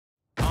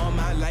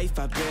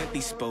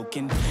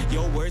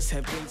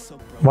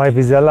Why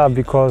Vizela?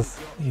 Because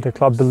the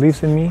club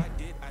believes in me,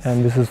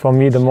 and this is for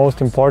me the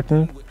most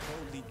important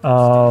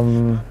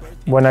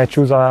when I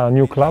choose a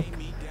new club.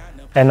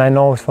 And I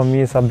know for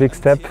me it's a big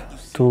step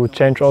to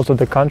change also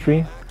the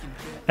country,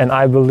 and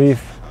I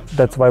believe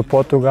that's why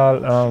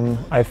Portugal,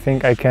 I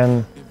think I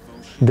can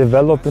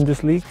develop in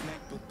this league,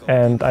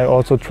 and I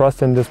also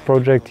trust in this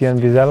project here in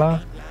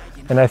Vizela,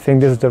 and I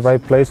think this is the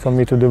right place for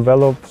me to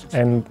develop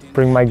and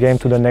bring my game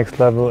to the next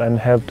level and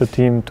help the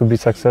team to be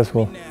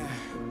successful.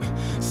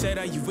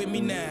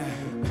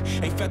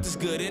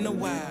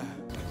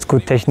 It's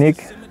good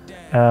technique,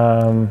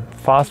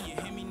 fast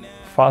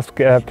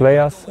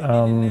players,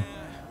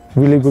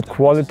 really good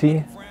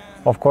quality.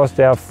 Of course,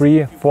 there are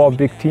 3-4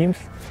 big teams,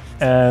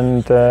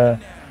 and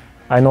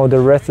I know the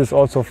rest is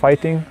also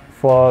fighting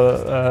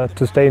for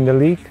to stay in the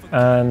league.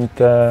 And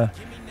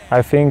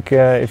I think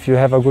if you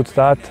have a good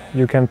start,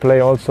 you can play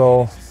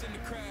also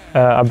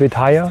a bit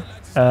higher.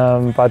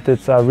 But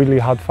it's a really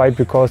hard fight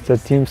because the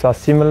teams are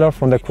similar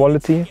from the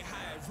quality.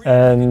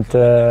 And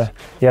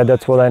yeah,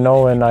 that's what I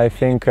know, and I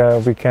think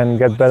we can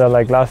get better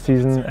like last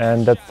season,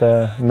 and that's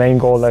the main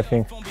goal, I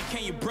think.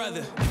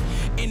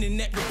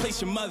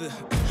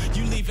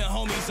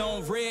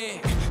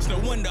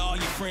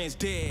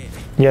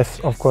 Yes,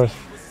 of course.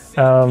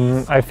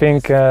 I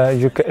think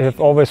you have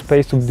always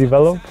space to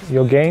develop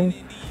your game,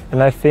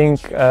 and I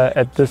think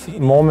at this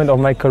moment of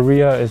my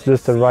career is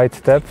this the right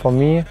step for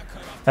me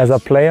as a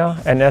player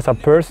and as a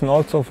person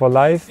also for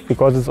life,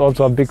 because it's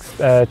also a big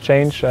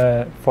change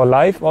for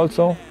life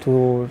also,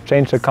 to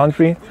change the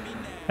country.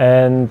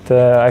 And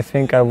I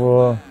think I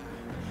will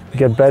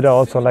get better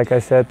also, like I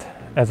said,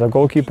 as a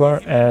goalkeeper,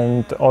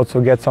 and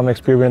also get some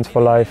experience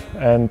for life.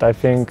 And I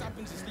think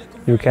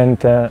you can't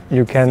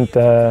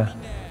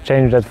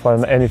change that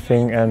for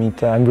anything,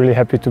 and I'm really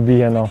happy to be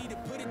here now.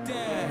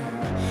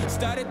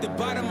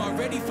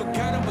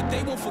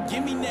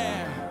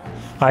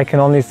 I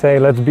can only say,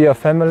 let's be a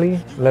family,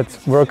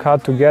 let's work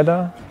hard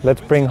together,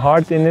 let's bring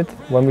heart in it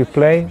when we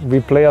play. We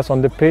players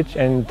on the pitch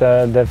and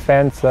the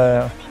fans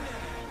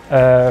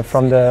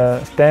from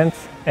the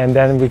stands, and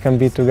then we can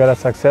be together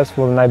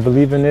successful, and I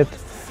believe in it,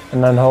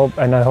 and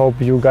I hope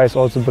you guys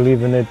also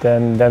believe in it,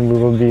 and then we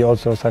will be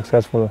also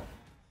successful.